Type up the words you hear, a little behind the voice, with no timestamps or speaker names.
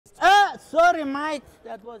Sorry, mate.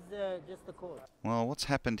 That was just a call. Well, what's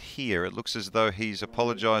happened here? It looks as though he's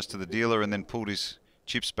apologised to the dealer and then pulled his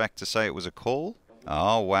chips back to say it was a call.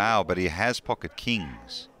 Oh, wow, but he has pocket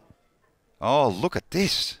kings. Oh, look at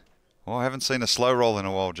this. Oh, I haven't seen a slow roll in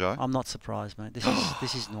a while, Joe. I'm not surprised, mate.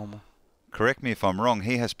 This is normal. Correct me if I'm wrong.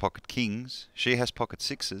 He has pocket kings, she has pocket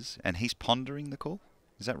sixes, and he's pondering the call.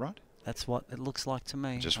 Is that right? That's what it looks like to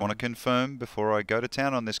me. Just want to confirm before I go to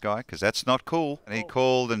town on this guy, because that's not cool. And he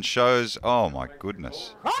called and shows, oh my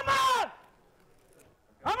goodness. Come on!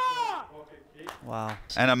 Come on! Wow.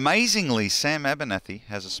 And amazingly, Sam Abernathy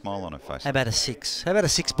has a smile on her face. How about a 6? How about a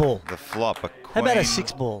 6 ball? The flop, a queen. How about a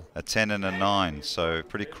 6 ball? A 10 and a 9, so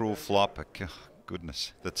pretty cruel flop.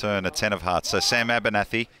 Goodness. The turn, a 10 of hearts. So Sam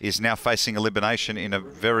Abernathy is now facing elimination in a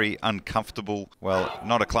very uncomfortable, well,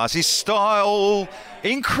 not a classy style.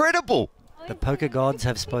 Incredible. The poker gods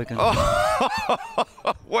have spoken. Oh,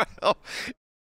 well,